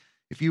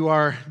If you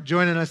are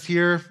joining us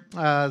here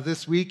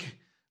this week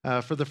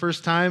for the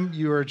first time,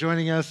 you are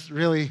joining us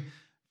really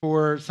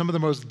for some of the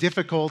most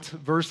difficult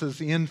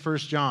verses in 1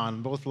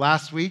 John. Both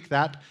last week,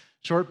 that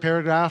short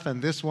paragraph,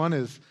 and this one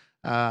is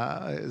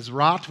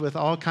wrought with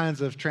all kinds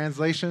of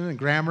translation and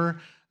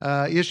grammar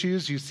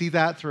issues. You see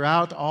that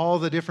throughout all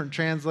the different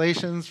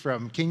translations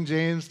from King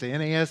James to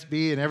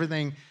NASB and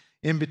everything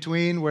in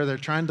between, where they're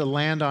trying to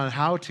land on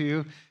how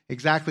to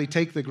exactly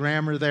take the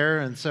grammar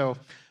there. And so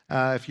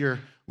if you're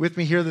with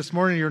me here this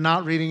morning, you're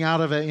not reading out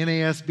of an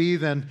NASB,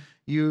 then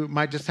you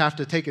might just have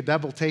to take a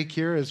double take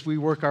here as we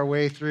work our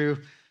way through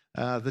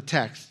the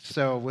text.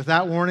 So with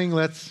that warning,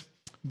 let's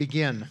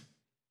begin.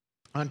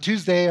 On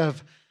Tuesday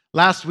of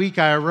last week,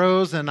 I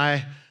arose and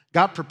I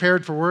got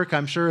prepared for work,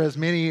 I'm sure as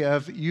many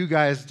of you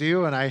guys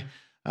do, and I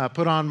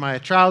put on my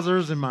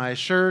trousers and my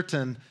shirt,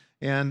 and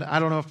I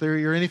don't know if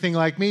you're anything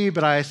like me,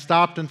 but I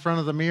stopped in front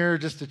of the mirror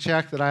just to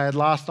check that I had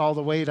lost all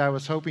the weight I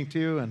was hoping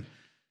to, and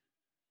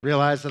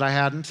realized that I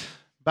hadn't.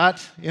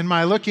 But in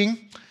my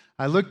looking,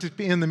 I looked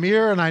in the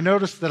mirror and I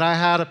noticed that I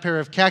had a pair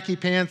of khaki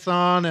pants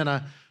on and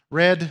a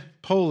red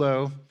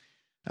polo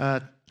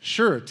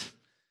shirt.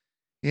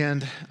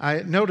 And I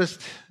noticed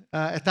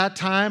at that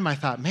time, I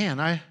thought, man,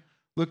 I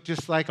look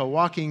just like a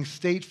walking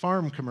State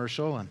Farm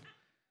commercial. And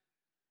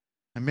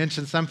I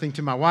mentioned something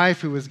to my wife,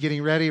 who was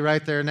getting ready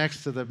right there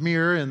next to the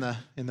mirror in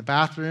the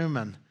bathroom,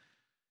 and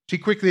she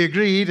quickly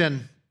agreed.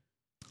 And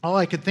all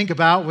I could think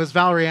about was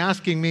Valerie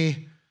asking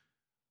me,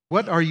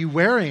 "What are you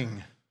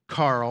wearing,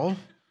 Carl,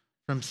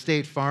 from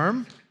State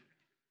Farm?"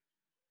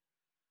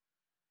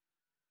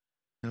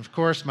 And of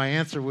course, my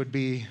answer would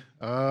be,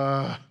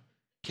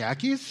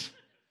 khakis?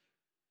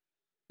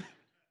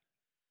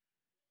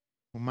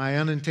 Well, my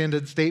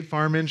unintended State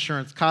Farm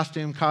insurance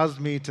costume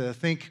caused me to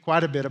think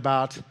quite a bit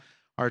about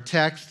our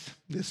text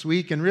this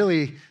week, and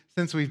really,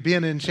 since we've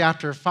been in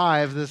chapter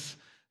 5,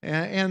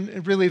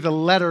 and really the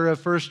letter of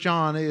 1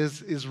 John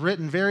is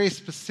written very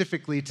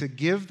specifically to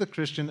give the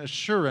Christian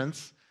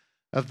assurance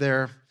of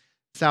their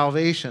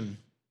salvation.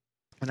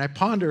 And I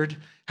pondered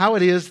how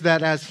it is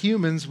that as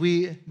humans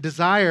we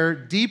desire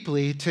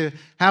deeply to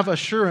have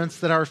assurance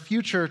that our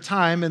future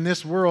time in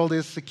this world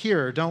is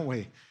secure, don't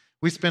we?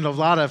 We spend a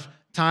lot of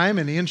time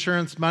and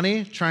insurance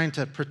money trying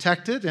to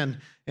protect it, and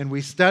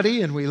we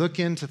study and we look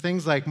into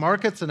things like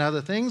markets and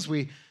other things.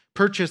 We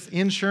purchase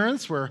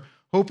insurance. We're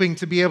hoping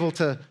to be able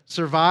to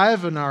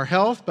survive in our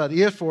health, but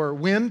if or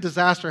when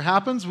disaster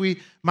happens,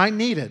 we might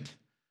need it.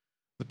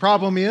 The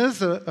problem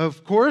is,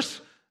 of course,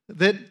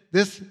 that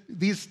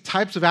these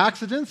types of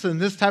accidents and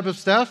this type of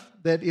stuff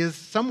that is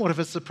somewhat of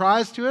a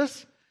surprise to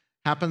us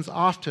happens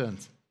often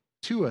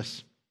to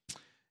us.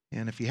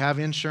 And if you have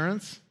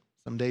insurance,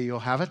 someday you'll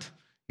have it,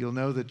 you'll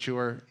know that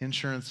your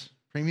insurance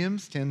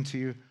premiums tend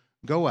to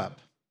go up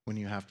when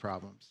you have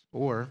problems,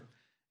 or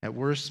at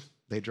worst,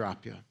 they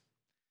drop you.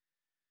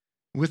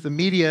 With the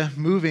media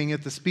moving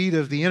at the speed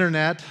of the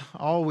internet,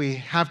 all we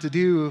have to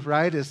do,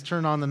 right, is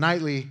turn on the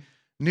nightly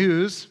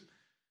news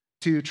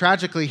to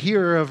tragically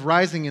hear of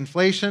rising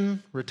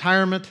inflation,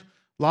 retirement,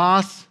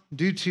 loss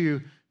due to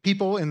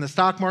people in the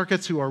stock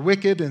markets who are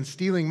wicked and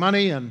stealing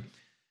money,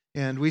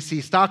 and we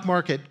see stock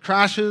market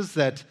crashes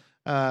that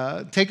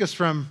take us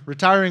from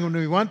retiring when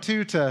we want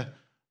to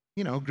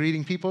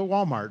greeting people at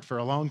Walmart for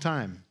a long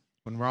time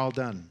when we're all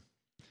done.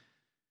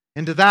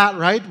 And to that,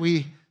 right,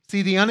 we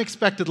see the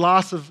unexpected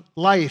loss of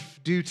life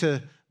due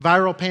to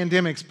viral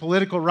pandemics,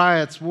 political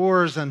riots,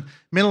 wars, and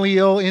mentally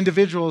ill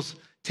individuals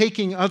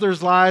taking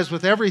others' lives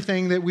with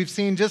everything that we've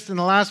seen just in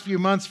the last few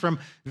months, from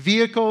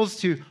vehicles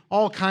to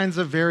all kinds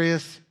of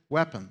various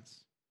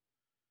weapons.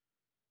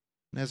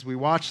 And as we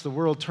watch the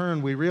world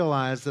turn, we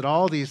realize that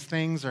all these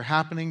things are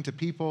happening to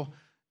people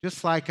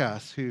just like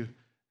us, who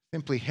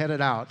simply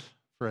headed out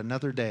for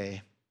another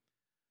day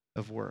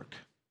of work.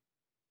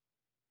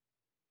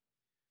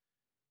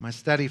 My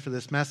study for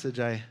this message,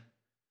 I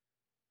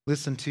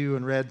listened to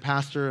and read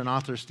Pastor and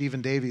author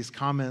Stephen Davies'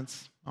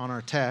 comments on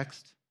our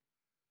text.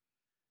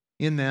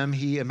 In them,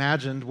 he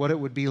imagined what it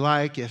would be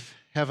like if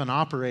heaven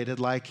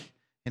operated like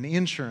an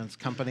insurance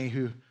company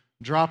who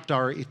dropped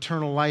our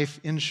eternal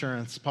life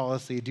insurance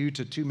policy due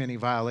to too many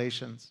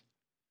violations.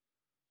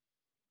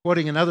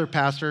 Quoting another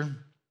pastor,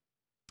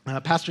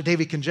 Pastor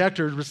Davey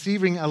conjectured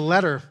receiving a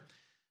letter,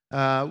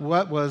 the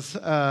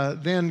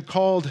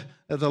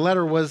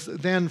letter was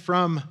then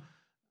from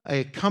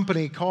a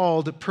company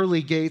called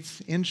Pearly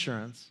Gates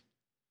Insurance.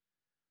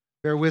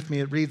 Bear with me,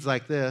 it reads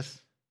like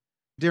this.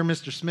 "Dear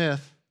Mr.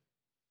 Smith,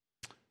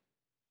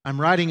 I'm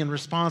writing in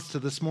response to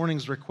this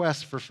morning's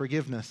request for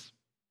forgiveness.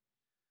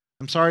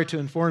 I'm sorry to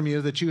inform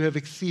you that you have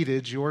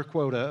exceeded your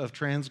quota of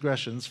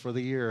transgressions for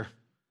the year.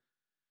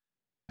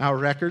 Our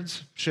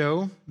records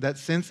show that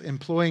since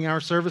employing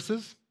our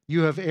services,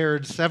 you have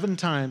erred 7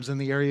 times in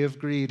the area of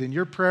greed, and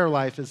your prayer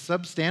life is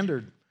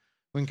substandard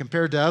when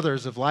compared to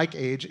others of like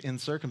age and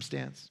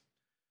circumstance.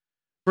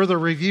 Further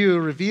review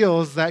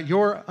reveals that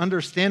your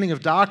understanding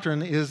of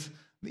doctrine is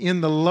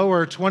in the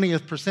lower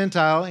 20th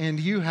percentile, and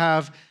you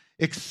have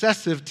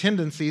excessive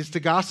tendencies to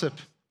gossip.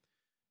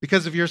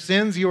 Because of your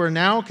sins, you are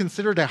now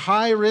considered a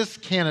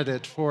high-risk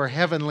candidate for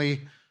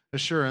heavenly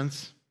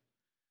assurance.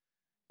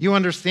 You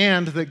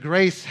understand that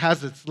grace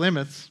has its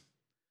limits.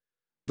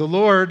 The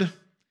Lord,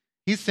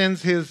 He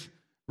sends His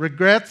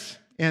regrets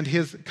and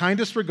His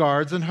kindest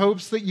regards and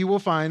hopes that you will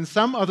find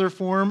some other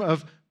form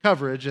of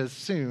coverage as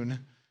soon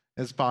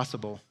as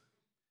possible.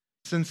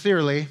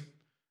 Sincerely,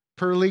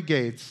 Pearly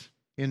Gates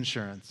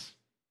Insurance.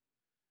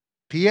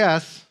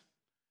 P.S.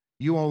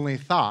 You only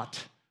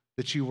thought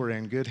that you were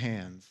in good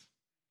hands.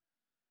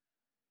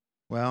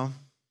 Well,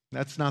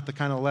 that's not the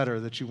kind of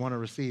letter that you want to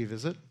receive,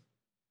 is it?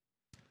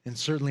 And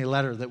certainly a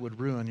letter that would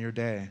ruin your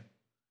day.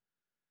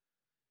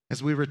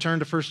 As we return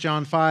to 1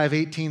 John 5,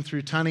 18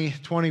 through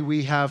 20,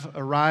 we have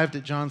arrived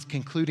at John's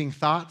concluding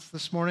thoughts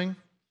this morning.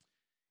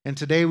 And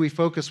today we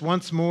focus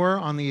once more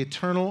on the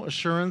eternal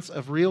assurance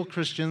of real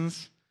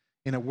Christians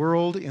in a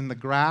world in the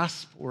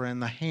grasp or in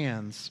the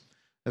hands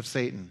of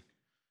Satan.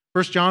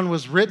 1 John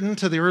was written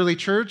to the early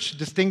church,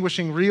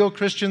 distinguishing real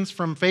Christians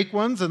from fake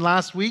ones. And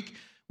last week,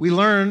 we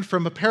learned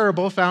from a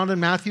parable found in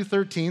Matthew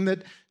 13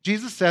 that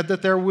Jesus said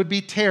that there would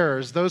be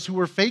tares, those who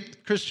were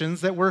fake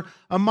Christians that were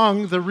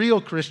among the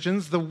real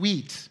Christians, the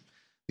wheat.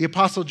 The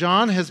Apostle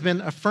John has been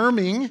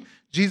affirming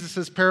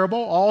Jesus' parable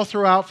all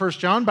throughout 1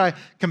 John by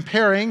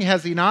comparing,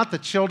 has he not, the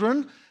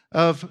children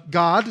of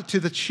God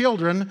to the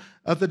children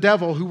of the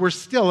devil who were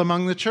still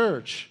among the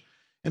church.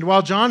 And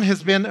while John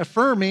has been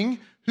affirming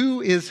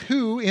who is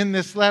who in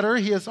this letter,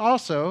 he has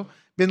also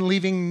been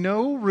leaving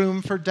no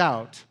room for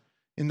doubt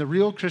in the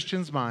real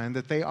Christian's mind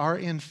that they are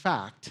in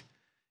fact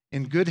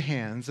in good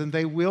hands and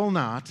they will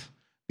not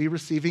be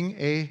receiving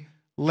a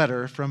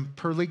letter from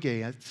Pearly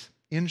Gates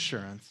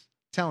Insurance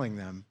telling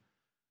them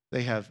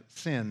they have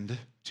sinned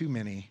too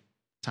many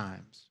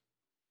times.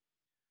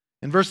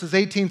 In verses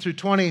 18 through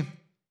 20,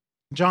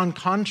 John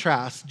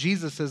contrasts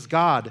Jesus as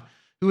God,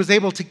 who is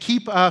able to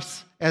keep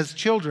us as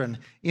children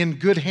in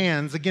good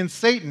hands against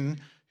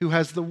Satan, who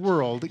has the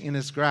world in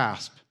his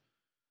grasp.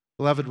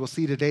 Beloved, we'll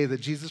see today that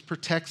Jesus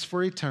protects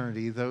for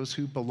eternity those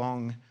who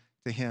belong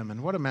to him.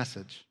 And what a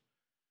message.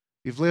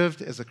 If you've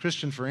lived as a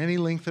Christian for any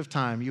length of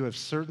time, you have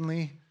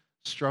certainly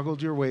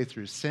struggled your way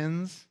through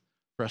sins,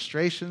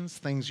 frustrations,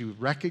 things you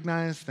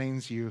recognize,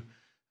 things you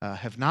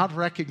have not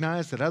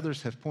recognized that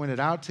others have pointed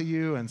out to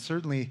you. And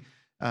certainly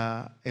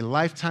a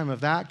lifetime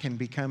of that can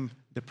become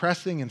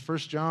depressing. And 1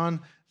 John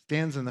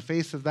stands in the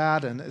face of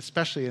that, and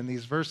especially in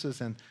these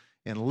verses,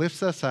 and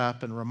lifts us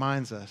up and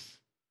reminds us,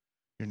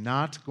 you're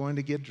not going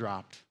to get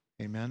dropped.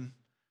 Amen.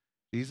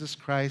 Jesus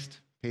Christ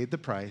paid the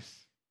price,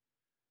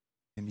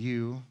 and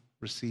you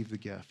receive the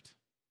gift.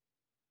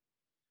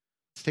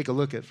 Let's take a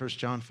look at 1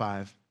 John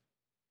 5,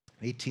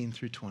 18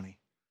 through 20.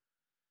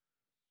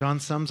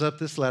 John sums up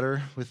this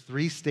letter with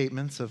 3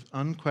 statements of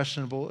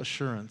unquestionable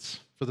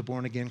assurance for the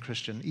born-again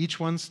Christian. Each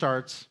one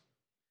starts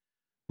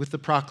with the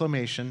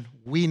proclamation,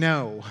 we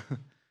know.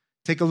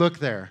 Take a look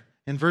there.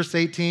 In verse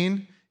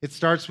 18, it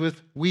starts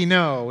with, we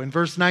know. In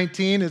verse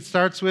 19, it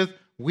starts with,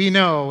 we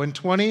know. In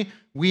 20,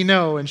 we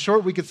know. In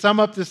short, we could sum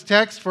up this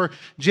text for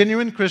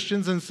genuine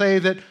Christians and say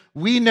that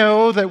we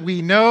know that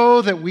we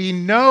know that we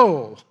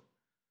know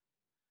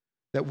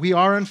that we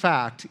are, in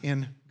fact,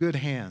 in good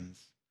hands.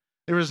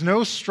 There is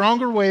no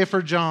stronger way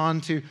for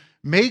John to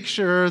make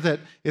sure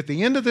that at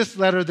the end of this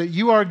letter that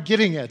you are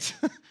getting it.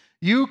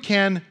 You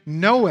can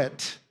know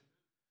it.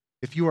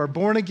 If you are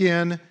born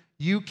again,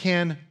 you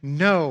can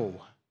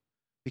know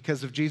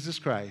because of Jesus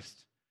Christ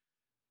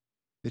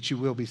that you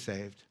will be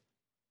saved.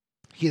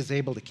 He is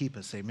able to keep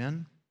us,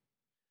 amen?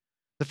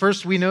 The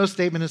first we know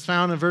statement is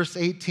found in verse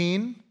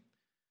 18,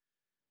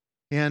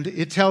 and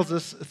it tells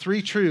us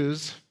 3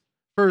 truths.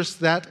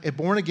 First, that a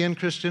born-again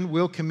Christian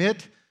will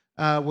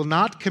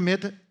not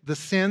commit the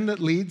sin that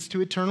leads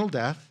to eternal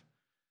death.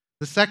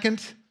 The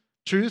second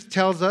truth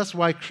tells us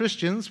why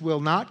Christians will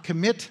not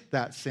commit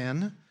that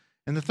sin.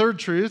 And the third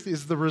truth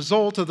is the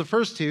result of the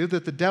first 2,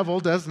 that the devil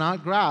does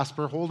not grasp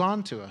or hold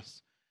on to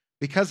us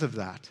because of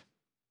that.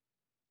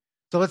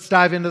 So let's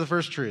dive into the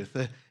first truth.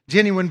 The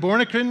genuine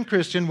born-again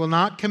Christian will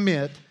not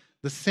commit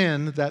the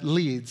sin that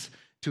leads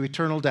to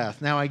eternal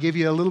death. Now, I give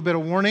you a little bit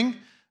of warning.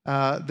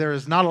 There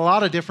is not a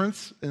lot of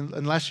difference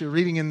unless you're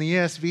reading in the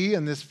ESV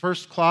in this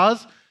first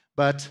clause,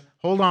 but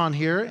hold on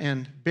here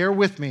and bear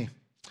with me.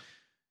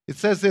 It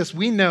says this,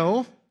 we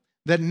know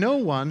that no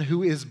one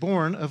who is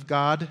born of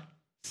God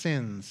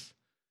sins.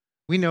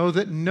 We know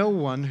that no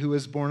one who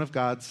is born of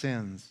God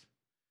sins.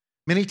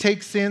 Many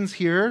take sins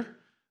here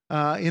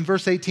in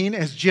verse 18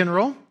 as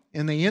general,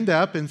 and they end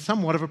up in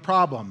somewhat of a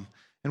problem.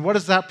 And what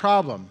is that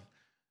problem?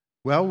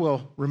 Well,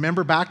 we'll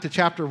remember back to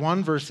chapter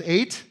 1, verse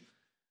 8,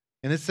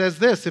 and it says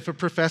this, if a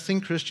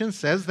professing Christian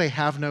says they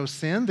have no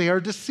sin, they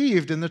are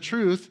deceived and the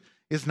truth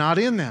is not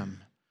in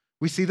them.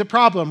 We see the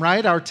problem,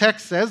 right? Our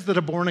text says that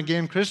a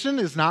born-again Christian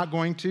is not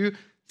going to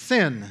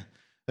sin.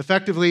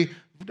 Effectively,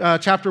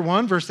 chapter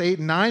 1, verse 8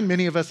 and 9,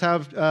 many of us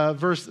have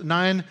verse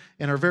 9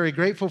 and are very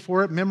grateful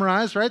for it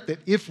memorized, right? That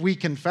if we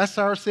confess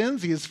our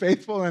sins, he is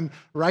faithful and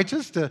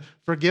righteous to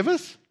forgive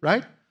us,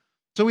 right?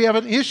 So we have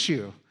an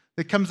issue.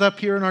 that comes up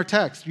here in our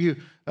text.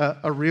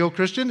 A real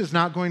Christian is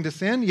not going to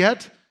sin,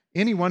 yet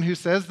anyone who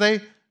says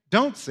they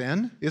don't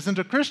sin isn't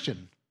a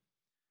Christian.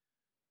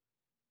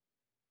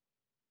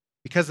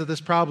 Because of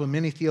this problem,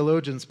 many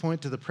theologians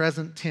point to the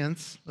present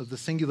tense of the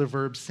singular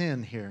verb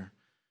sin here.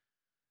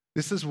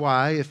 This is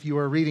why, if you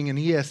are reading an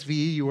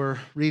ESV, you are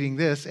reading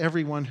this: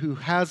 everyone who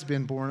has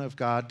been born of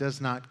God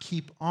does not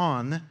keep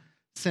on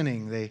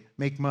sinning. They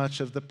make much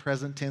of the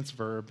present tense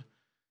verb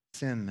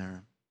sin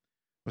there.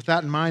 With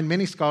that in mind,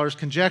 many scholars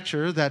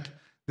conjecture that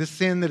this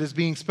sin that is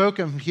being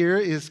spoken here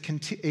is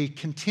a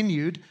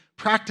continued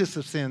practice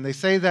of sin. They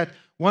say that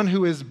one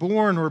who is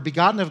born or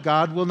begotten of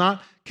God will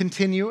not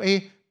continue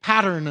a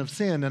pattern of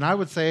sin. And I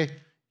would say,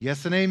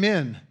 yes and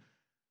amen.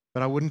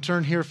 But I wouldn't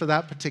turn here for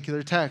that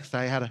particular text.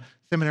 I had a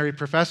seminary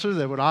professor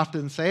that would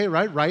often say,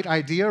 right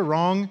idea,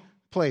 wrong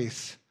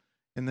place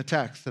in the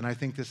text. And I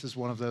think this is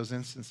one of those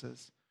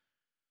instances.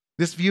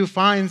 This view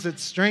finds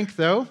its strength,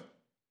 though,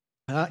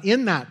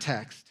 in that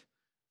text.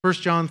 1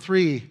 John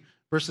 3,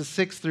 verses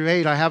 6 through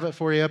 8. I have it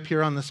for you up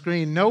here on the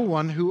screen. No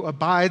one who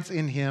abides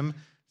in him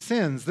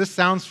sins. This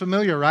sounds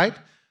familiar, right?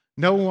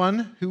 No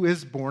one who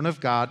is born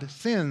of God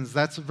sins.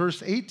 That's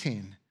verse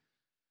 18.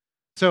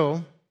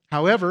 So,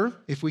 however,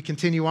 if we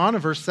continue on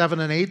in verse 7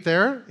 and 8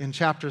 there in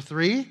chapter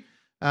 3,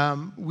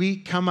 we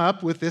come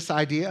up with this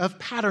idea of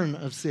pattern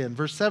of sin.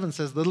 Verse 7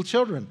 says, little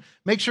children,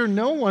 make sure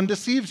no one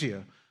deceives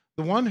you.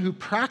 The one who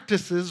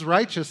practices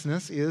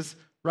righteousness is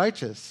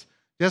righteous,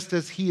 just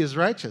as he is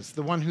righteous.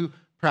 The one who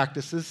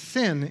practices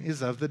sin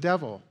is of the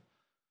devil.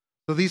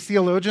 So these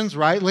theologians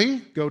rightly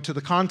go to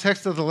the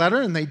context of the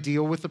letter and they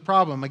deal with the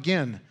problem.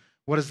 Again,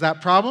 what is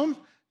that problem?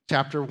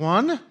 Chapter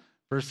 1,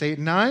 verse 8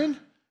 and 9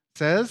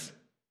 says,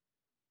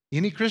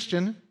 any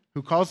Christian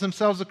who calls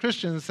themselves a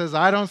Christian and says,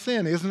 I don't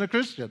sin, isn't a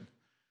Christian.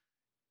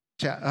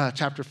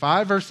 Chapter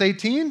 5, verse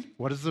 18,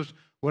 what is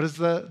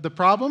the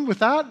problem with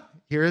that?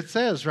 Here it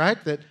says,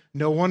 right, that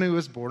no one who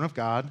is born of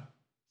God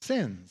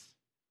sins.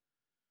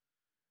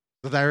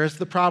 So there is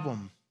the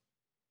problem.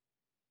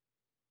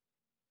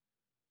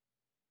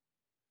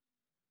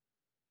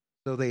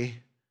 So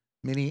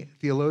many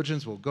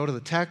theologians will go to the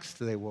text,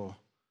 they will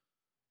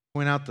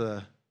point out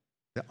the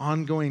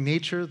ongoing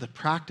nature, the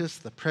practice,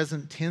 the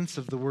present tense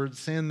of the word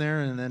sin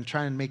there, and then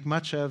try and make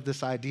much of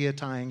this idea,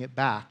 tying it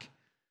back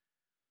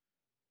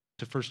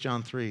to 1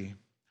 John 3.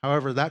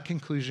 However, that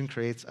conclusion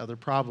creates other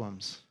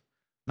problems,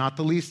 not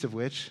the least of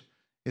which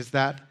is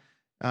that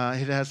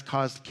it has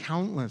caused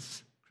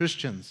countless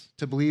Christians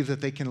to believe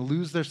that they can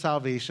lose their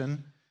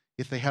salvation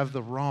if they have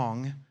the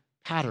wrong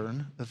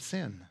pattern of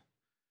sin.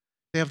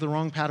 They have the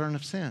wrong pattern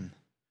of sin.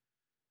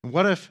 And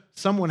what if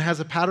someone has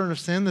a pattern of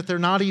sin that they're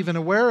not even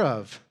aware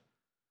of? Have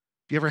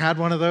you ever had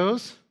one of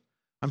those?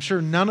 I'm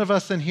sure none of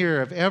us in here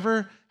have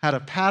ever had a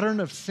pattern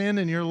of sin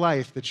in your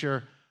life that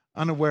you're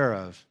unaware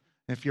of.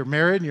 And if you're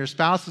married and your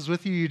spouse is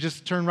with you, you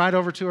just turn right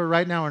over to her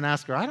right now and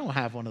ask her, I don't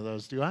have one of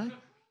those, do I?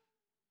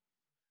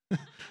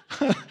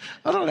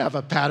 I don't have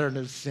a pattern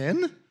of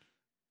sin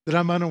that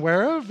I'm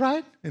unaware of,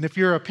 right? And if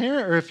you're a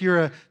parent or if you're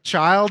a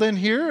child in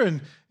here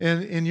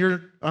and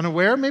you're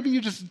unaware, maybe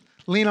you just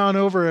lean on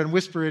over and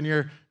whisper in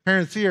your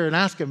parent's ear and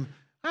ask them,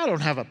 I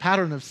don't have a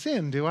pattern of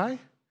sin, do I?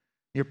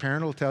 Your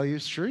parent will tell you,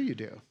 sure you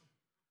do.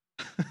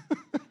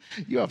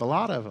 You have a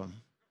lot of them.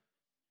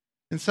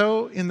 And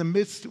so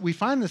we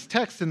find this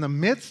text in the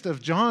midst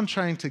of John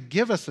trying to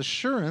give us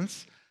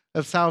assurance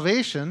of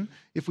salvation.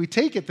 If we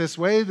take it this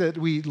way, that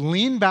we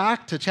lean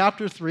back to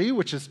chapter 3,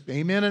 which is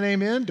amen and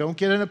amen, don't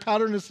get in a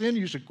pattern of sin.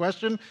 You should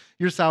question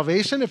your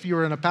salvation if you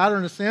are in a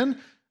pattern of sin.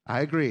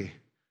 I agree.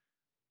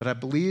 But I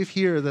believe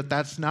here that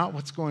that's not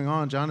what's going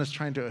on. John is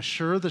trying to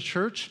assure the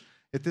church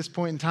at this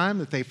point in time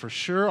that they for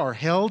sure are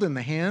held in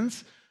the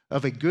hands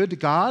of a good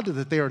God,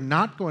 that they are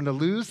not going to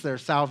lose their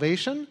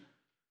salvation.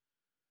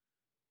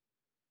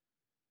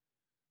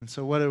 And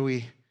so what do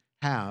we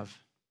have?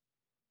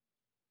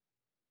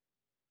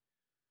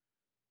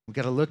 We've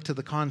got to look to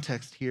the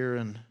context here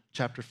in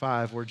chapter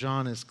 5, where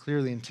John is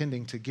clearly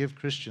intending to give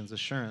Christians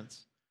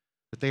assurance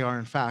that they are,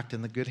 in fact,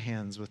 in the good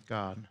hands with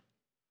God.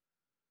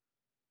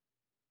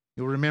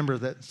 You'll remember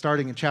that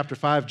starting in chapter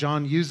 5,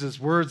 John uses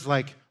words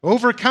like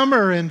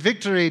overcomer and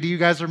victory. Do you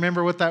guys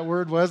remember what that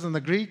word was in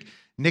the Greek?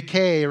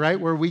 Nike, right,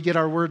 where we get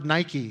our word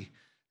Nike.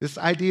 This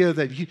idea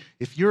that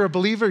if you're a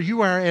believer,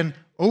 you are an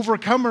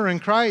overcomer in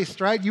Christ,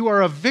 right? You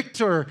are a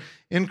victor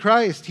in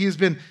Christ. He has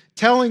been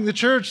telling the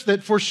church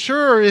that for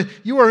sure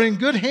you are in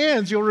good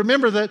hands. You'll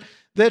remember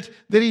that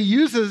he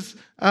uses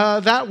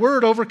that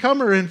word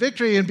overcomer and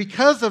victory, and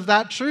because of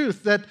that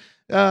truth, that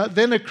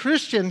then a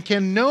Christian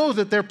can know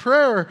that their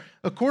prayer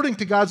according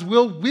to God's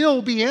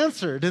will be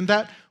answered, and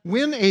that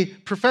when a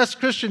professed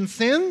Christian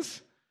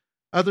sins,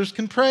 others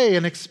can pray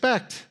and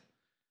expect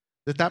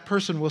that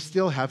person will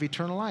still have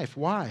eternal life.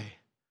 Why?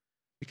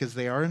 Because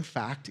they are in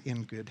fact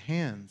in good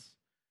hands.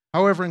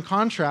 However, in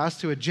contrast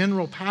to a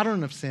general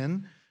pattern of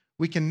sin,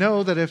 we can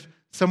know that if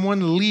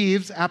someone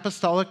leaves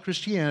apostolic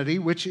Christianity,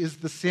 which is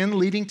the sin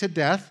leading to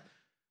death,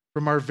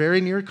 from our very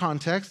near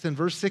context in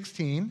verse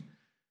 16,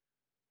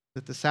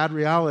 that the sad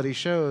reality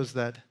shows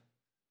that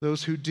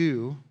those who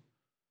do,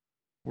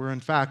 were in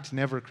fact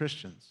never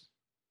Christians.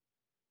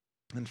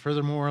 And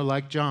furthermore,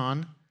 like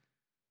John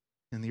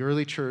in the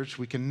early church,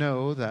 we can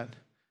know that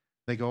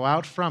they go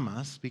out from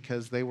us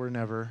because they were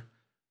never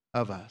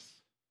of us.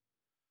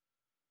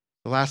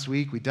 Last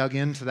week, we dug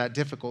into that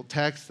difficult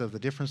text of the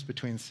difference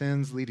between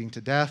sins leading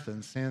to death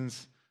and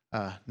sins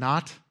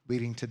not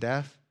leading to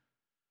death.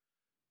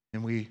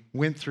 And we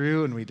went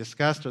through and we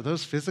discussed, are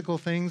those physical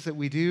things that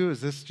we do?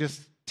 Is this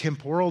just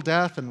temporal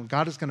death and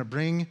God is going to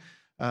bring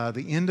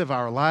the end of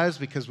our lives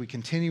because we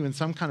continue in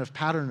some kind of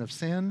pattern of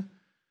sin?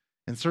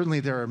 And certainly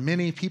there are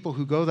many people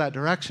who go that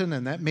direction,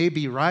 and that may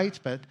be right,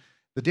 but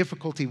the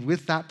difficulty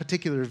with that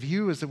particular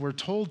view is that we're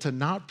told to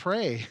not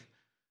pray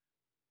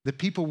that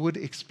people would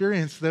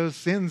experience those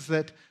sins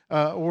that,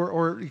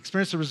 or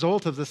experience the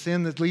result of the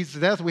sin that leads to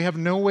death. We have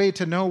no way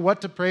to know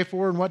what to pray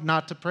for and what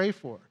not to pray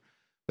for.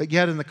 But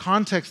yet in the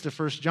context of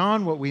 1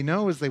 John, what we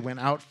know is they went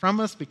out from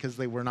us because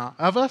they were not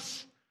of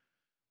us.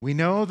 We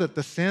know that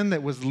the sin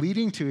that was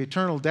leading to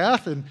eternal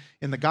death in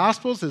the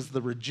Gospels is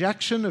the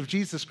rejection of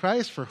Jesus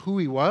Christ for who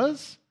he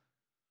was.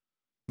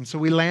 And so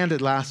we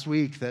landed last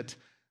week that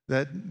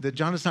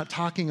John is not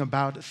talking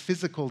about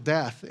physical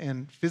death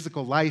and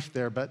physical life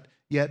there, but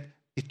yet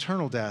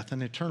eternal death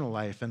and eternal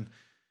life.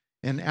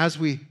 And as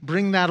we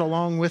bring that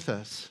along with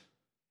us,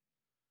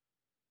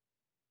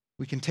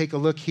 we can take a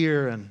look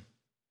here and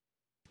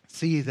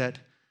see that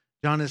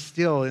John is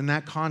still in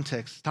that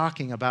context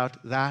talking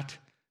about that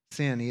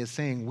sin. He is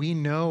saying, we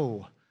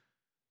know,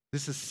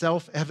 this is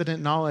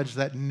self-evident knowledge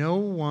that no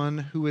one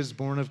who is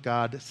born of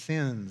God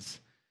sins.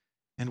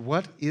 And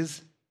what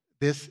is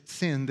this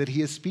sin that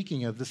he is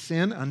speaking of? The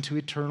sin unto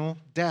eternal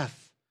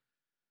death.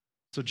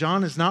 So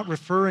John is not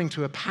referring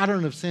to a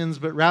pattern of sins,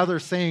 but rather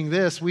saying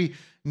this: we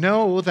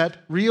know that a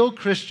real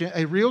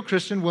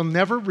Christian will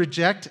never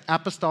reject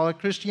apostolic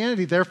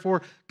Christianity,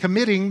 therefore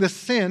committing the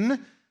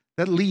sin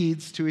that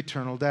leads to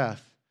eternal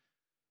death.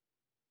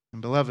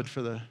 And beloved,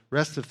 for the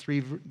rest of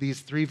these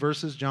three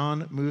verses,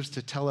 John moves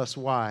to tell us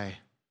why.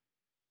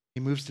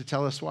 He moves to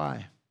tell us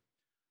why.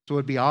 So it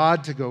would be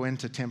odd to go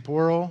into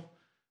temporal.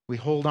 We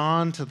hold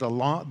on to the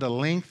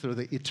length or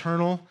the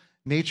eternal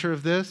nature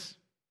of this.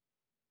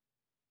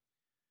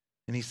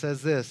 And he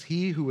says this: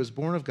 he who was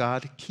born of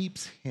God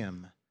keeps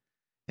him,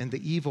 and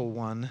the evil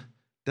one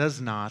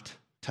does not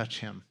touch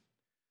him.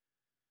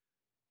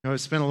 I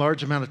spent a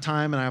large amount of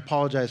time, and I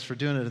apologize for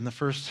doing it, in the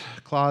first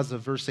clause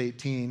of verse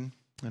 18.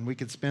 And we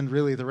could spend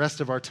really the rest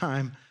of our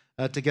time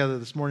together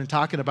this morning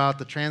talking about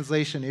the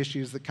translation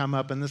issues that come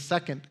up in the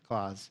second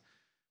clause.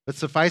 But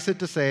suffice it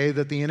to say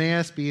that the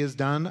NASB has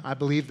done, I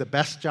believe, the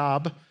best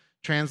job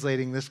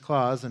translating this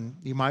clause, and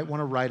you might want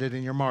to write it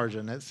in your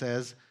margin. It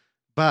says,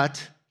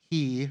 but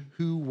he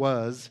who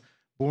was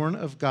born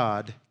of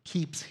God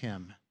keeps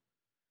him.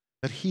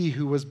 But he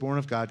who was born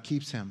of God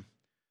keeps him.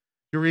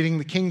 If you're reading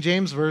the King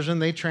James Version,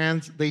 they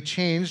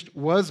changed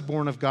was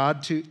born of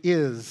God to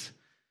is.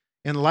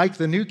 And like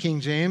the New King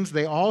James,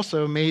 they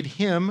also made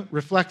him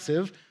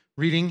reflexive,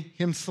 reading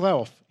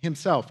himself,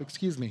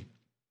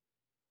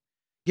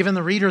 giving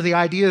the reader the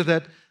idea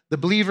that the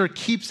believer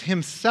keeps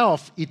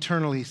himself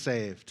eternally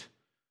saved,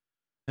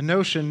 a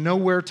notion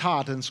nowhere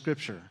taught in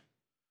Scripture.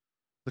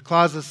 The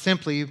clause is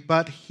simply,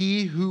 but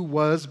he who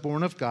was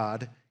born of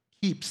God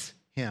keeps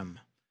him.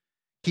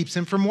 Keeps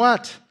him from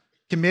what?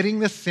 Committing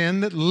the sin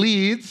that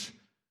leads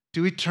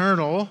to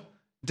eternal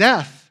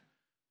death.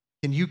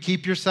 Can you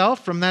keep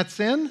yourself from that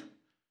sin?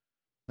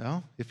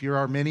 Well, if you're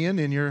Arminian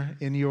in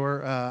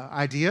your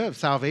idea of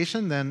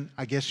salvation, then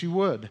I guess you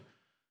would.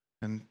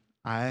 And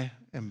I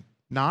am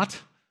not.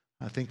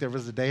 I think there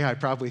was a day I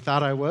probably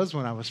thought I was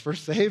when I was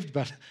first saved,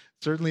 but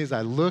certainly as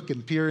I look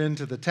and peer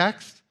into the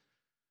text,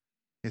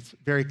 it's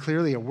very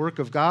clearly a work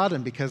of God,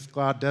 and because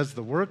God does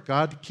the work,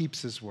 God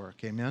keeps his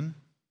work. Amen?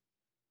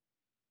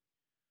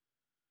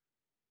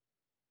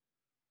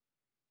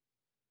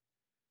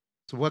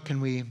 So what can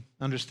we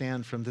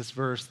understand from this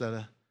verse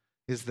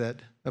is that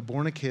a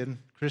born-again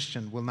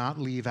Christian will not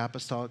leave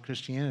apostolic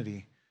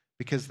Christianity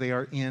because they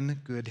are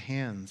in good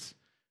hands.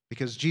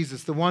 Because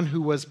Jesus, the one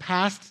who was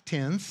past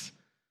tense,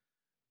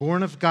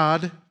 born of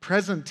God,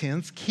 present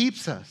tense,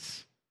 keeps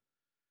us.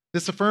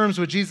 This affirms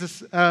what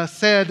Jesus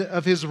said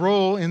of his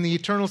role in the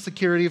eternal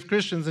security of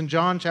Christians in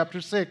John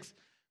chapter 6,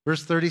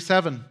 verse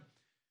 37.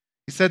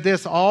 He said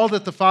this: all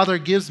that the Father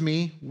gives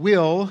me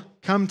will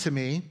come to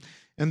me,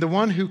 and the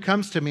one who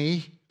comes to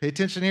me, pay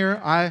attention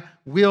here, I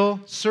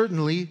will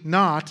certainly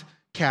not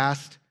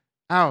cast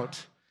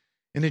out.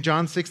 And in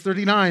John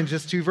 6:39,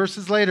 just 2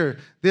 verses later,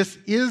 this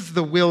is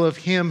the will of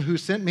him who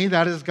sent me,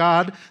 that is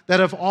God,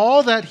 that of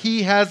all that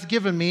he has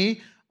given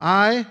me,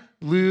 I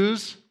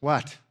lose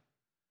what?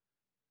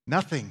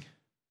 Nothing.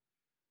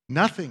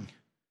 Nothing.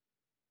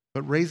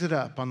 But raise it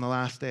up on the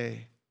last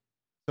day.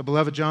 So,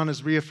 beloved, John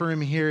is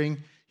reaffirming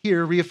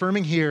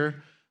here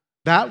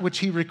that which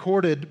he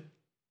recorded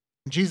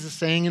Jesus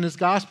saying in his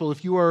gospel.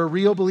 If you are a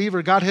real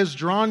believer, God has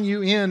drawn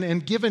you in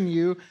and given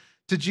you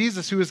to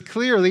Jesus, who is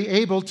clearly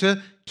able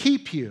to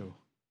keep you.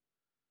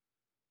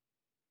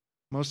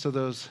 Most of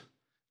those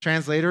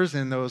translators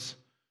in those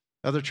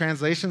Other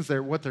translations,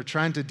 what they're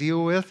trying to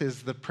deal with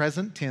is the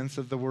present tense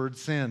of the word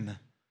sin.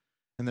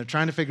 And they're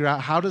trying to figure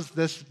out, how does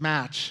this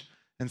match?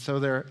 And so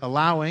they're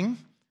allowing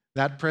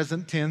that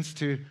present tense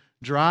to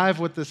drive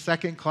what the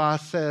second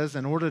clause says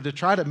in order to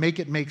try to make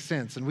it make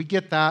sense. And we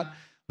get that.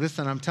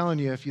 Listen, I'm telling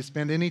you, if you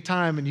spend any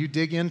time and you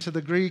dig into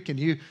the Greek and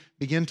you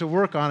begin to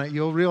work on it,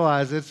 you'll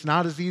realize it's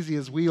not as easy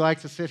as we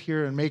like to sit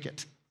here and make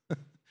it.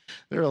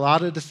 There are a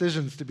lot of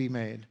decisions to be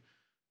made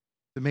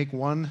to make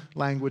one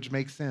language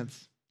make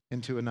sense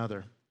into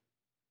another.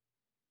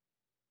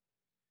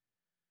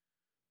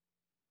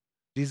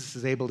 Jesus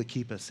is able to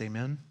keep us,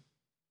 amen?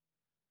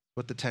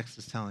 What the text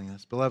is telling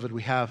us. Beloved,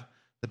 we have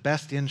the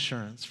best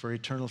insurance for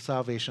eternal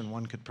salvation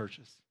one could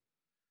purchase.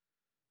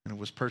 And it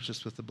was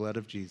purchased with the blood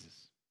of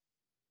Jesus.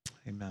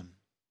 Amen.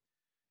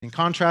 In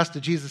contrast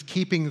to Jesus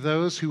keeping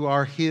those who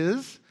are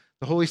his,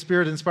 the Holy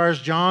Spirit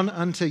inspires John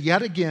unto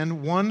yet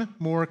again one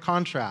more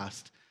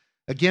contrast.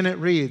 Again it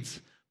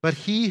reads, "But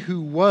he who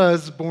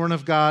was born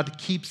of God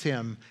keeps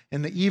him,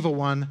 and the evil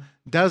one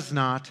does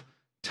not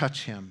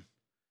touch him."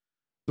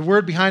 The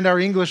word behind our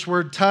English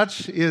word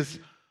touch is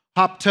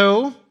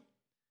hapto,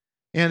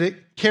 and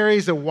it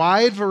carries a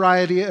wide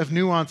variety of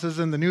nuances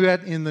in the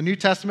New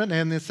Testament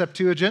and the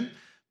Septuagint.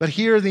 But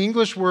here, the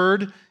English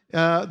word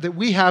that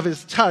we have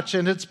is touch,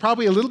 and it's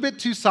probably a little bit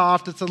too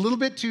soft. It's a little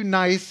bit too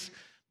nice,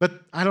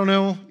 but I don't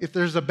know if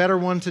there's a better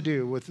one to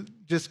do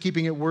with just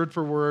keeping it word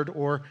for word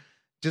or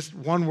just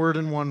one word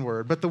and one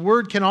word. But the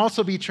word can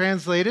also be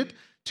translated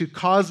to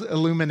cause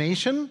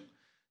illumination,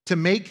 to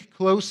make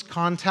close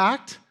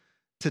contact,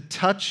 to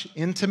touch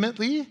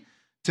intimately,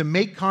 to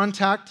make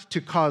contact, to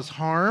cause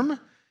harm.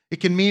 It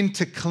can mean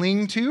to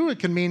cling to. It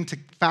can mean to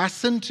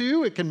fasten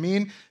to. It can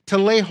mean to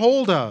lay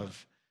hold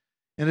of.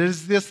 And it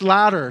is this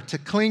latter, to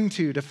cling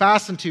to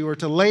fasten to, or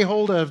to lay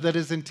hold of, that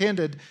is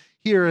intended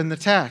here in the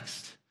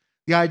text.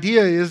 The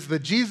idea is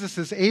that Jesus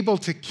is able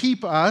to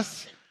keep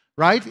us,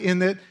 right, in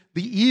that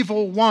the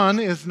evil one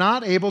is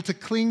not able to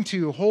cling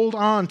to, hold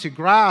on, to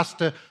grasp,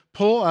 to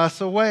pull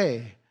us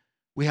away.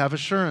 We have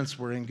assurance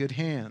we're in good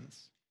hands.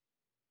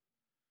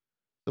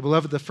 So,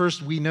 beloved, the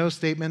first "we know"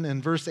 statement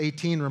in verse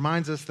 18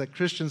 reminds us that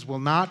Christians will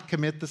not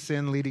commit the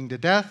sin leading to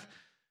death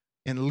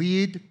and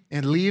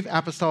leave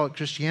apostolic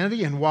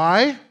Christianity. And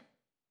why?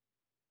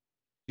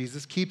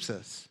 Jesus keeps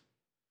us.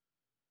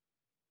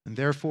 And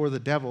therefore the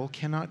devil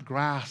cannot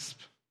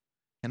grasp,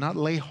 cannot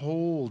lay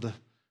hold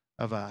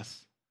of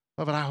us.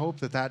 But I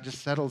hope that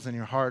just settles in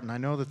your heart. And I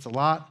know that's a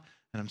lot,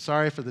 and I'm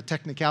sorry for the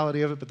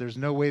technicality of it, but there's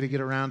no way to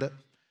get around it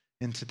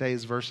in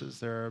today's verses.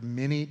 There are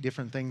many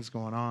different things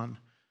going on.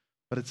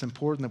 But it's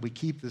important that we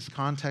keep this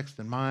context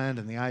in mind,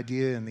 and the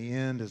idea in the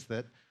end is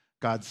that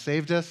God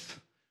saved us,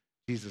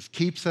 Jesus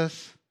keeps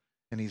us,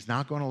 and he's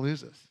not going to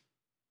lose us.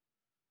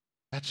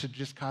 That should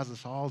just cause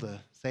us all to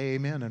say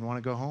amen and want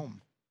to go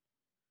home.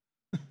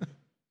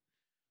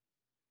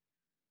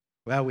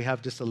 Well, we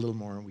have just a little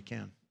more, and we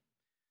can.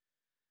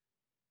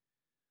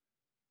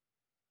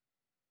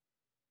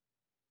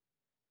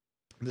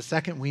 The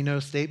second "we know"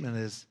 statement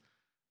is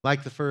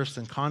like the first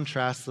and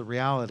contrasts the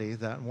reality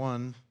that,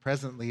 one,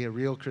 presently a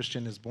real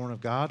Christian is born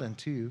of God, and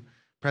two,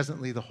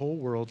 presently the whole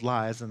world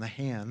lies in the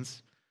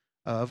hands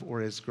of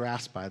or is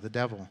grasped by the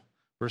devil.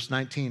 Verse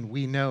 19,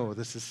 we know.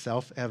 This is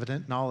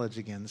self-evident knowledge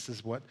again. This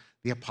is what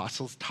the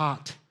apostles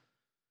taught,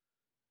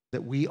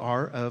 that we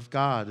are of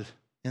God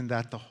and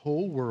that the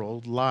whole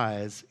world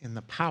lies in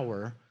the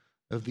power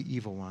of the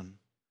evil one.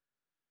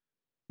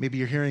 Maybe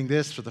you're hearing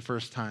this for the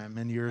first time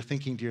and you're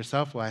thinking to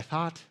yourself, well, I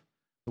thought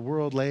the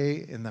world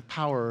lay in the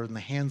power in the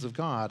hands of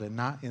God and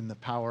not in the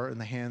power in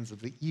the hands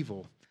of the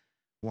evil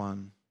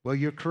one. Well,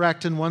 you're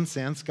correct in one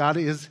sense. God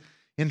is,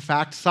 in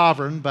fact,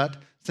 sovereign, but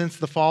since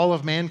the fall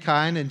of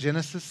mankind in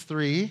Genesis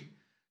 3,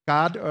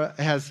 God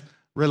has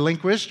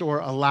relinquished or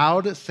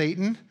allowed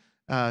Satan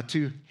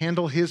to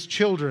handle his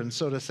children,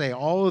 so to say,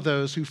 all of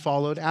those who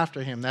followed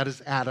after him. That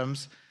is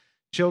Adam's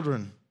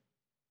children.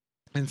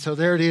 And so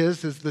there it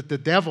is that the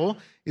devil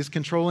is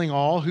controlling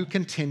all who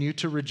continue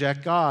to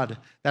reject God.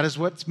 That is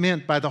what's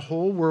meant by the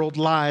whole world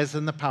lies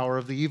in the power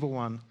of the evil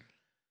one.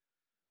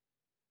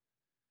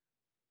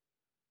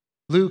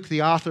 Luke,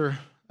 the author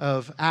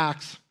of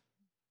Acts,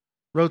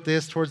 wrote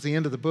this towards the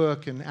end of the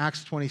book in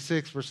Acts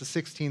 26, verses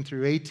 16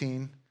 through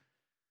 18.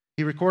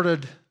 He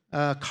recorded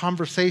a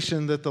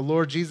conversation that the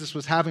Lord Jesus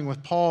was having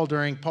with Paul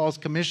during Paul's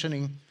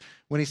commissioning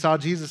when he saw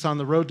Jesus on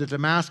the road to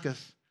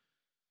Damascus.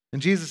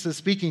 And Jesus is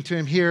speaking to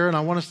him here, and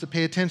I want us to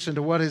pay attention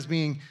to what is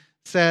being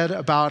said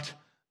about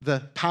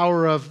the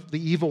power of the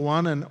evil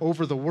one and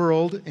over the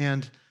world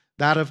and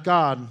that of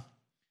God.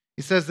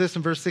 He says this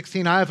in verse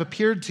 16, I have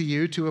appeared to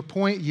you to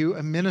appoint you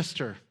a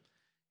minister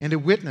and a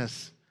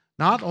witness,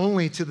 not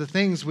only to the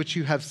things which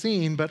you have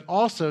seen, but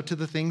also to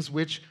the things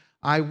which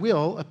I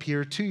will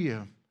appear to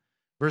you.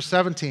 Verse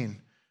 17,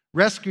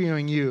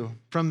 rescuing you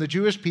from the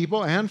Jewish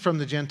people and from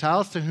the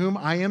Gentiles to whom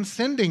I am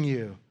sending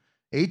you.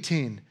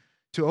 18,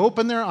 to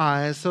open their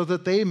eyes so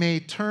that they may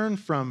turn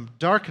from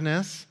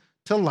darkness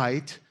to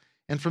light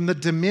and from the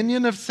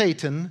dominion of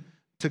Satan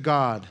to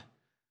God,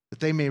 that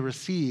they may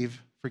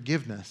receive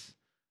forgiveness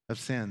of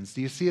sins.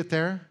 Do you see it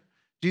there?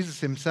 Jesus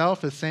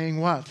himself is saying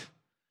what?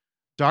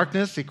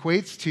 Darkness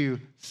equates to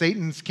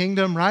Satan's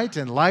kingdom, right?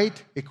 And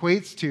light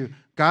equates to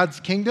God's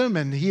kingdom.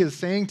 And he is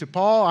saying to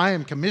Paul, I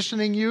am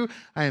commissioning you.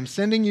 I am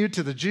sending you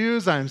to the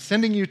Jews. I am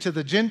sending you to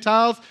the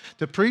Gentiles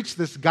to preach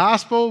this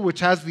gospel, which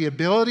has the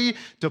ability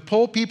to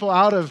pull people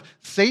out of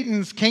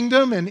Satan's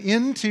kingdom and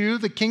into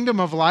the kingdom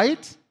of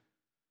light.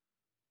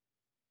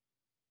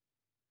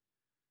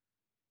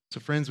 So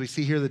friends, we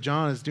see here that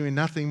John is doing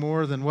nothing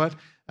more than what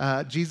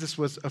Jesus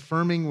was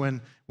affirming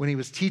when he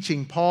was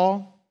teaching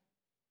Paul,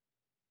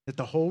 that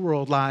the whole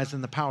world lies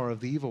in the power of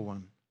the evil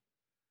one.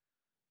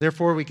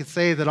 Therefore, we could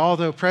say that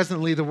although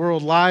presently the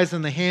world lies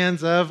in the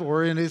hands of,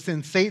 or is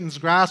in Satan's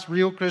grasp,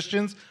 real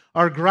Christians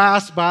are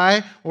grasped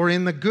by, or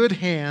in the good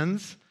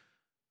hands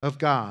of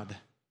God.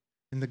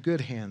 In the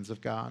good hands of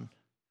God.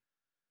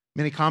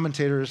 Many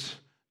commentators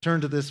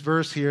turn to this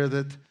verse here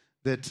that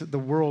the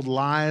world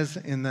lies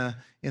in the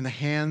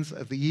hands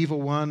of the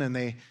evil one, and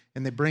they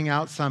bring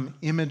out some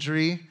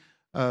imagery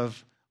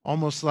of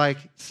almost like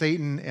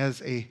Satan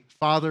as a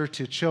father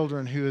to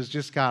children who has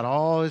just got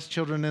all his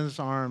children in his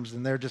arms,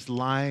 and they're just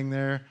lying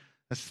there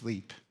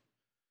asleep,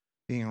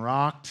 being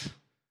rocked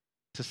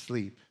to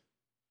sleep.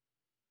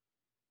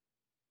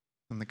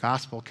 And the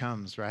gospel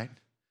comes, right?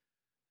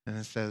 And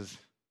it says,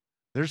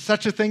 there's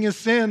such a thing as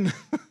sin.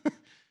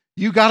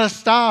 You got to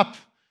stop.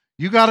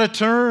 You got to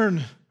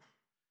turn.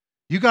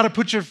 You got to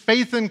put your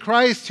faith in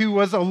Christ, who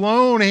was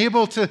alone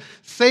able to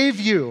save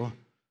you.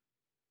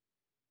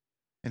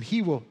 And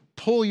he will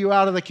pull you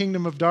out of the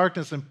kingdom of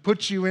darkness and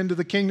put you into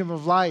the kingdom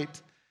of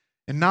light.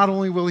 And not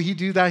only will he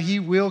do that, he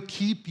will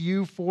keep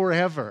you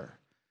forever.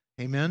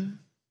 Amen?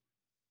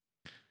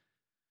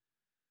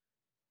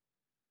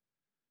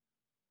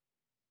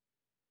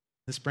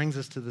 This brings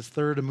us to this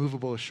third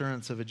immovable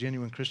assurance of a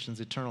genuine Christian's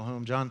eternal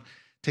home. John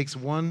takes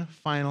one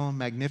final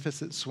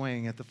magnificent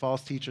swing at the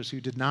false teachers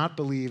who did not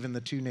believe in the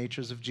two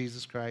natures of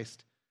Jesus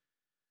Christ.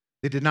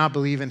 They did not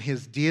believe in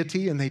his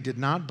deity, and they did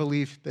not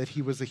believe that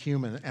he was a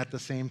human at the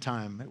same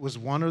time. It was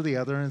one or the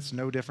other, and it's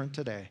no different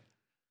today.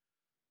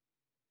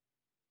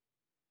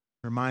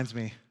 Reminds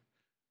me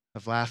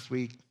of last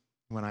week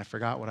when I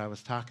forgot what I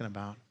was talking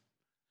about.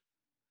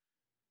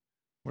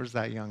 Where's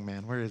that young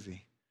man? Where is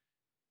he?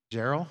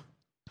 Gerald?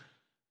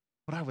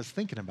 What I was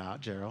thinking about,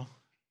 Gerald,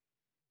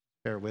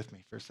 bear with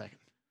me for a second,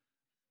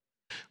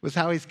 was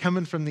how he's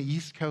coming from the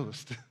East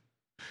Coast.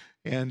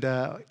 And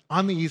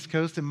on the East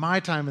Coast, in my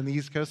time in the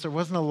East Coast, there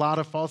wasn't a lot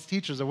of false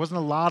teachers. There wasn't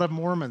a lot of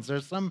Mormons.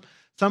 There's some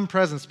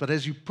presence, but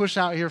as you push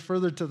out here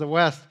further to the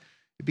west,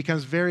 it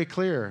becomes very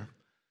clear.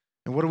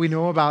 And what do we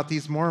know about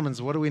these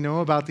Mormons? What do we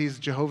know about these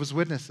Jehovah's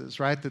Witnesses,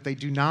 right? That they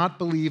do not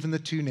believe in the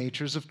two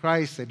natures of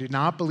Christ. They do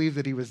not believe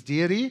that he was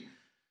deity.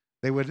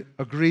 They would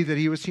agree that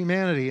he was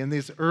humanity. And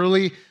these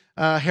early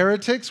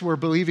heretics were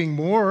believing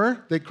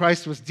more that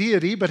Christ was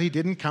deity, but he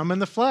didn't come in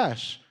the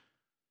flesh.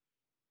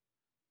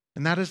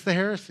 And that is the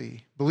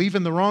heresy. Believe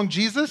in the wrong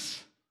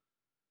Jesus,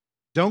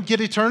 don't get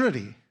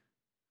eternity.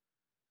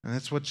 And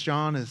that's what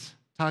John is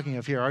talking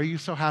of here. Are you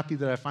so happy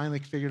that I finally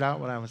figured out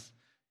what I was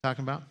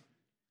talking about?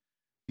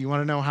 You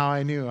want to know how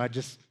I knew? I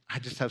just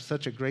have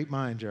such a great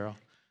mind, Gerald.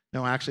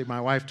 No, actually, my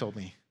wife told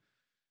me.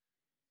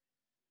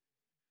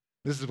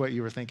 This is what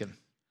you were thinking,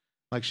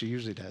 like she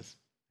usually does.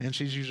 And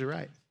she's usually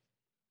right.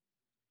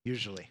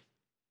 Usually.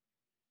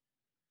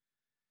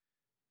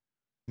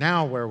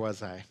 Now, where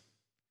was I?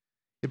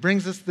 It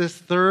brings us this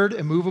third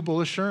immovable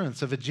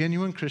assurance of a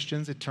genuine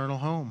Christian's eternal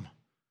home,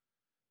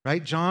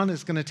 right? John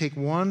is going to take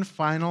one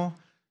final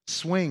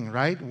swing,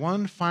 right?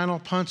 One final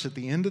punch at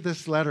the end of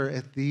this letter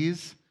at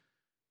these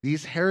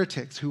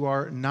heretics who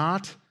are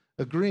not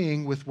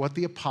agreeing with what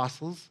the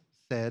apostles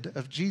said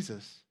of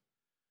Jesus.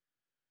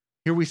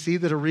 Here we see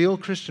that a real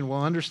Christian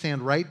will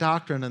understand right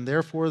doctrine, and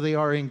therefore they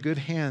are in good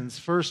hands.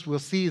 First, we'll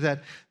see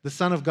that the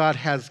Son of God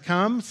has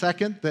come.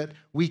 Second, that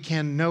we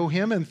can know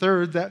him. And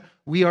third, that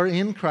we are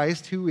in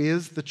Christ, who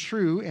is the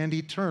true and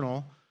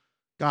eternal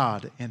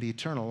God and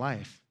eternal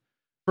life.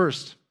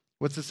 First,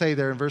 what's it say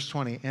there in verse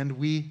 20? And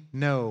we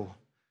know.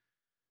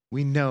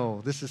 We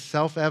know. This is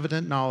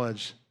self-evident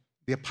knowledge.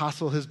 The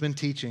apostle has been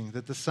teaching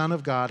that the Son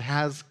of God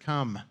has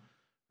come,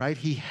 right?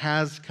 He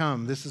has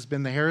come. This has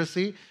been the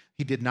heresy.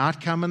 He did not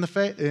come in the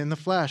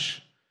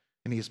flesh,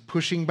 and he is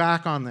pushing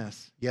back on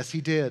this. Yes, he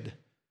did.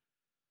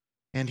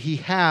 And he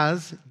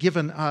has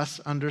given us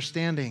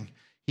understanding.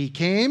 He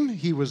came,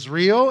 he was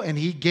real, and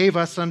he gave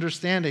us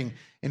understanding.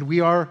 And we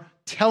are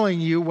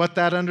telling you what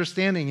that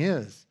understanding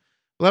is.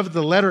 Beloved,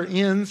 the letter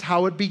ends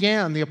how it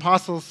began. The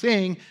apostle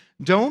saying,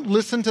 don't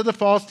listen to the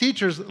false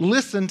teachers,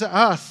 listen to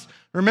us.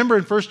 Remember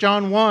in 1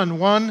 John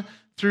 1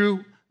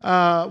 through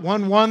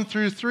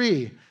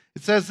 3,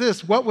 it says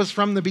this, what was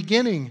from the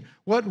beginning,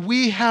 what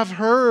we have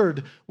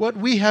heard, what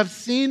we have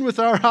seen with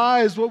our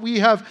eyes, what we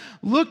have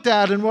looked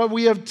at, and what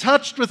we have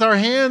touched with our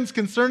hands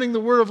concerning the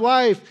word of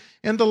life.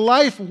 And the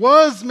life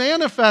was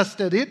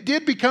manifested. It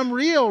did become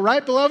real,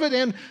 right, beloved?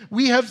 And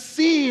we have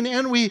seen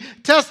and we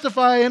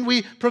testify and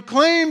we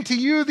proclaim to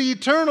you the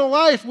eternal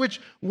life,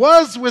 which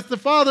was with the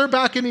Father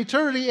back in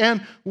eternity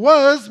and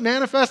was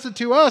manifested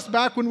to us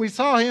back when we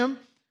saw him.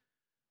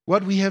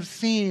 What we have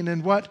seen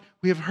and what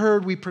we have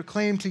heard, we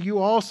proclaim to you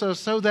also,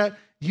 so that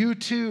you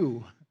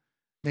too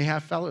may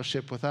have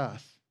fellowship with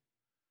us.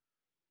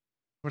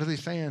 What are they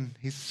saying?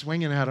 He's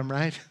swinging at them,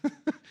 right?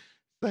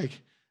 Like,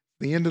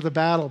 the end of the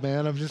battle,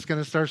 man. I'm just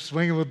going to start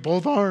swinging with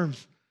both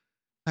arms.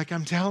 Like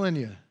I'm telling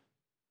you.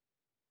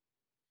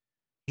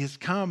 He has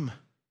come.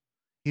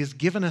 He has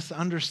given us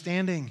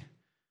understanding.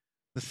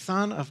 The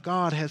Son of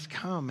God has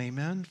come.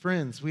 Amen.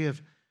 Friends, we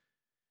have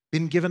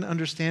been given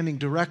understanding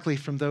directly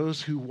from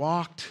those who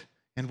walked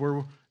and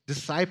were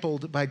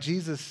discipled by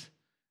Jesus,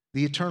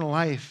 the eternal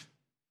life.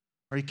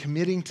 Are you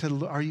committing to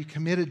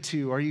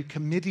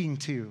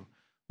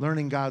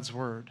learning God's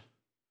word?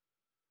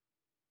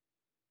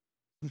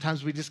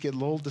 Sometimes we just get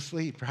lulled to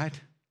sleep, right?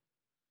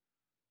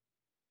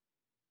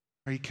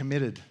 Are you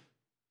committed?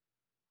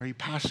 Are you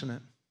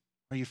passionate?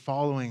 Are you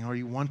following? Are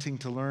you wanting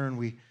to learn?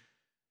 We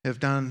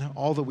have done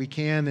all that we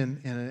can in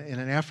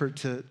an effort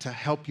to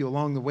help you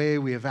along the way.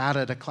 We have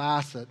added a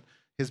class that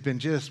has been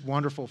just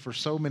wonderful for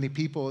so many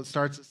people. It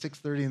starts at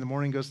 6:30 in the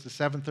morning, goes to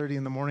 7:30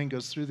 in the morning,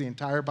 goes through the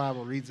entire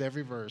Bible, reads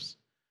every verse,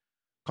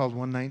 called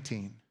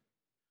 119.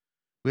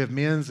 We have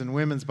men's and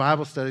women's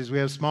Bible studies. We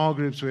have small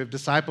groups. We have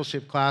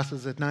discipleship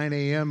classes at 9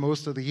 a.m.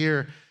 most of the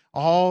year,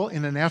 all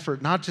in an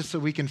effort, not just so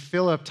we can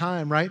fill up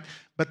time, right?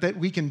 But that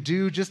we can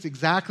do just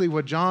exactly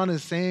what John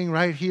is saying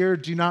right here.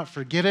 Do not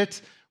forget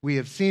it. We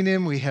have seen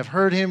him. We have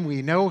heard him.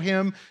 We know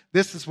him.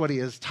 This is what he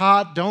has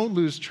taught. Don't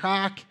lose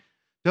track.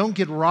 Don't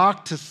get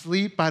rocked to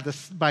sleep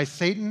by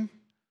Satan.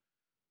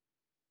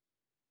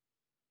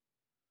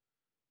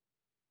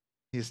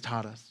 He has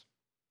taught us.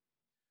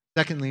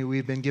 Secondly,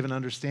 we've been given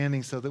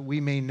understanding so that we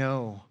may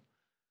know.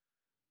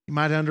 You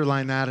might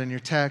underline that in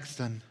your text,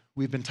 and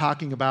we've been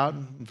talking about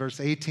in verse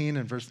 18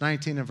 and verse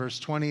 19 and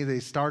verse 20, they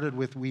started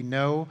with we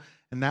know,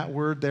 and that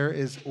word there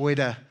is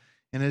oida,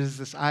 and it is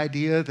this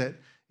idea that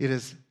it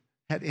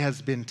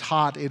has been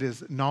taught, it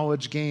is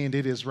knowledge gained,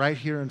 it is right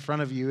here in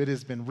front of you, it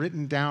has been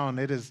written down,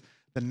 it is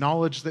the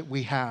knowledge that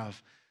we have.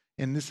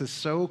 And this is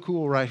so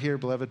cool right here,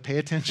 beloved. Pay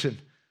attention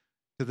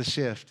to the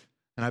shift.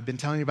 And I've been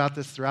telling you about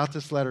this throughout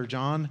this letter.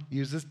 John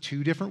uses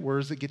two different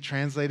words that get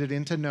translated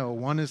into know.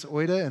 One is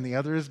oida and the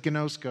other is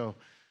gnosko.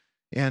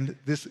 And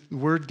this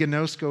word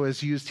gnosko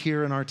is used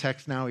here in our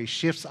text now. He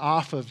shifts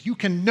off of, you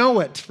can know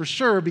it for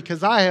sure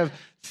because I have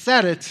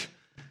said it.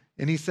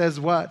 And he says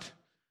what?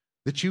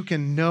 That you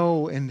can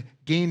know and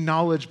gain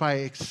knowledge by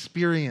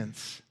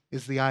experience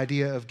is the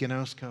idea of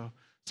gnosko.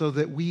 So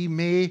that we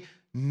may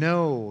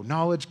know,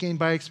 knowledge gained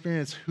by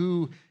experience,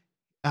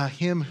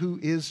 him who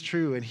is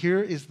true. And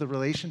here is the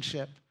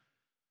relationship.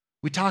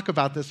 We talk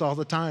about this all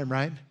the time,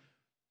 right?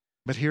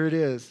 But here it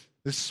is.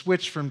 This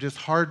switch from just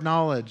hard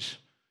knowledge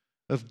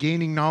of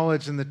gaining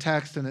knowledge in the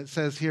text. And it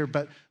says here,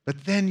 but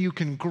then you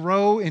can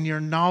grow in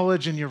your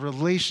knowledge and your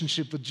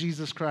relationship with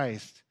Jesus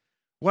Christ.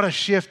 What a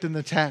shift in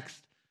the text.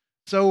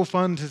 So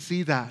fun to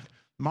see that.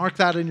 Mark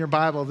that in your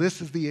Bible.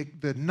 This is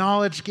the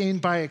knowledge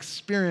gained by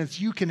experience.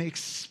 You can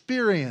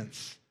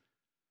experience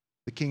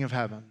the King of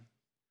Heaven.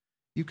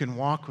 You can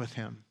walk with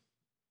him.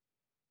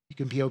 You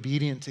can be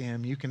obedient to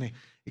him. You can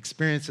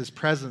experience his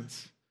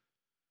presence,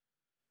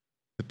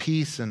 the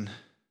peace and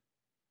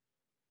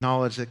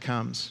knowledge that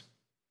comes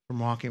from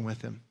walking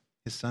with him,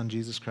 his son,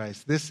 Jesus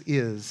Christ. This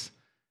is,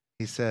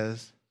 he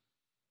says,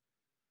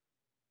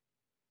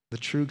 the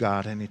true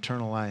God and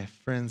eternal life.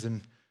 Friends,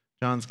 in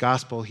John's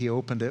gospel, he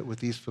opened it with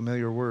these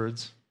familiar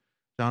words.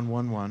 John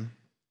 1:1.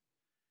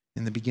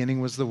 In the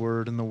beginning was the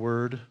Word, and the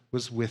Word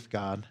was with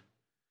God,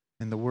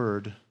 and the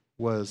Word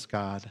was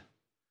God.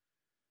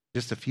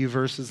 Just a few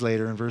verses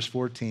later, in verse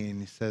 14,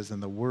 he says,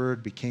 and the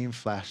Word became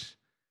flesh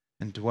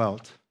and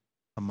dwelt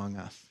among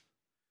us,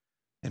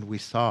 and we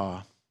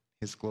saw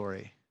his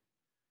glory.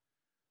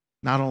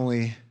 Not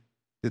only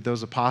did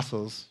those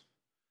apostles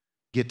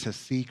get to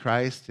see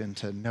Christ and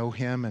to know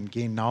him and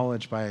gain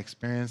knowledge by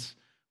experience,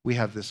 we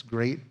have this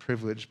great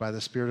privilege by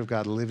the Spirit of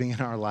God living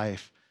in our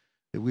life,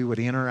 that we would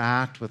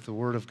interact with the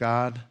Word of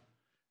God,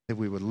 that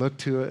we would look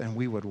to it, and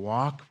we would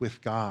walk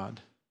with God.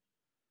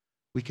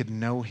 We could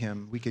know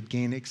him. We could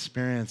gain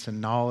experience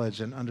and knowledge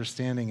and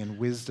understanding and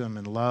wisdom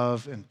and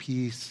love and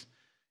peace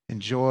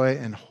and joy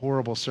in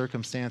horrible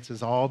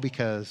circumstances, all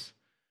because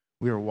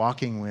we are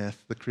walking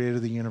with the creator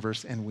of the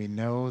universe, and we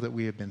know that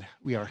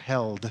we are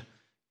held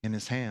in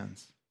his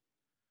hands,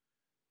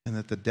 and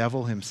that the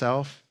devil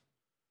himself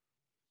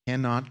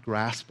cannot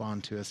grasp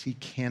onto us. He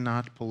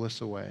cannot pull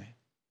us away.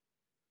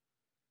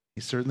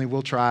 He certainly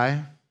will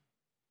try.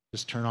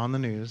 Just turn on the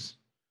news.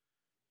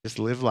 Just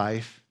live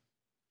life.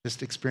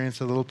 Just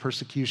experience a little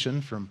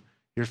persecution from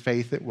your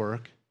faith at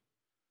work.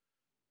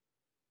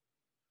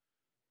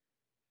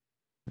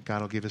 that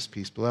God will give us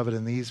peace. Beloved,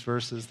 in these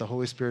verses, the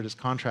Holy Spirit has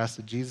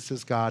contrasted Jesus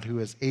as God, who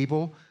is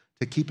able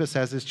to keep us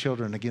as his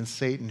children, against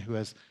Satan, who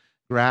has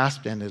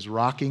grasped and is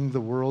rocking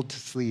the world to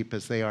sleep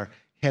as they are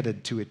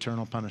headed to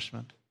eternal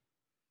punishment.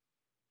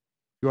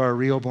 You are a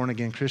real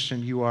born-again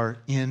Christian. You are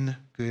in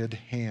good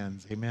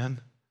hands. Amen?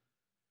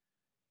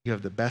 You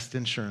have the best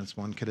insurance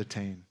one could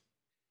attain,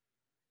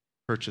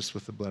 purchased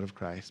with the blood of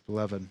Christ.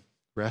 Beloved,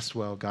 rest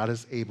well. God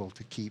is able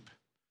to keep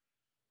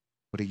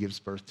what he gives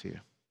birth to you.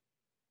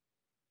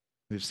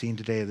 We've seen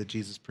today that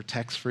Jesus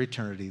protects for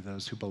eternity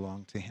those who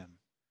belong to him.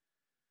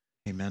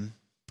 Amen.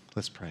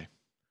 Let's pray.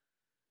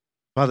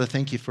 Father,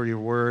 thank you for your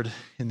word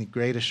and the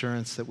great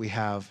assurance that we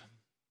have.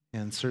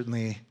 And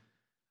certainly,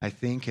 I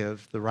think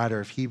of the writer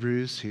of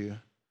Hebrews, who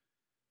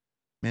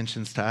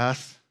mentions to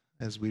us,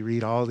 as we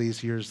read all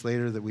these years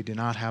later, that we do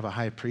not have a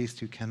high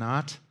priest who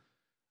cannot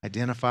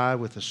identify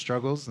with the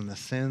struggles and the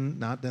sin,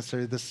 not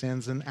necessarily the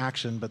sins in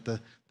action, but the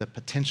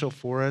potential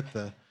for it,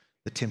 the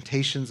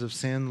temptations of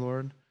sin,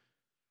 Lord.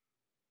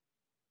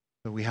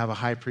 But we have a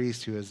high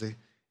priest who has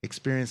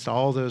experienced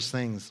all those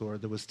things,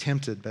 Lord, that was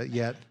tempted, but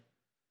yet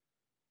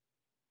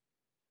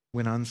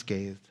went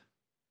unscathed.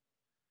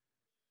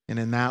 And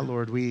in that,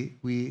 Lord,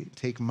 we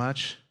take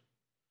much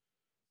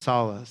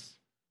solace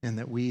in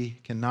that we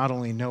can not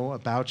only know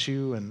about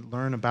you and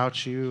learn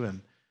about you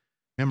and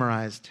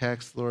memorize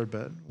text, Lord,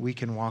 but we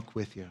can walk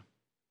with you.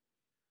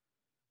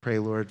 Pray,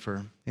 Lord,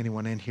 for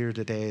anyone in here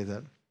today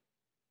that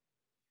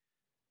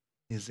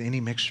is any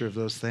mixture of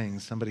those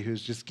things, somebody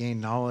who's just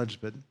gained knowledge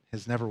but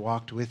has never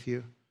walked with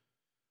you,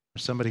 or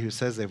somebody who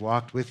says they've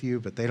walked with you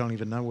but they don't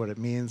even know what it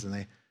means and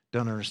they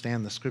don't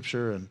understand the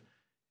scripture and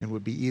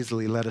would be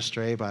easily led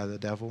astray by the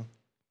devil.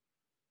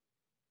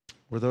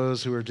 Or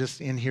those who are just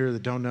in here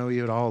that don't know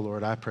you at all,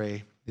 Lord, I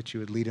pray that you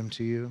would lead them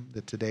to you,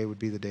 that today would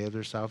be the day of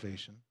their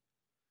salvation,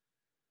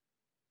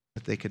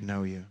 that they could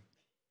know you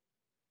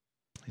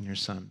in your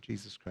Son,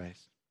 Jesus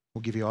Christ.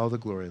 We'll give you all the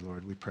glory,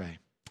 Lord, we pray.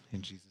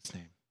 In Jesus'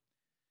 name,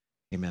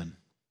 amen.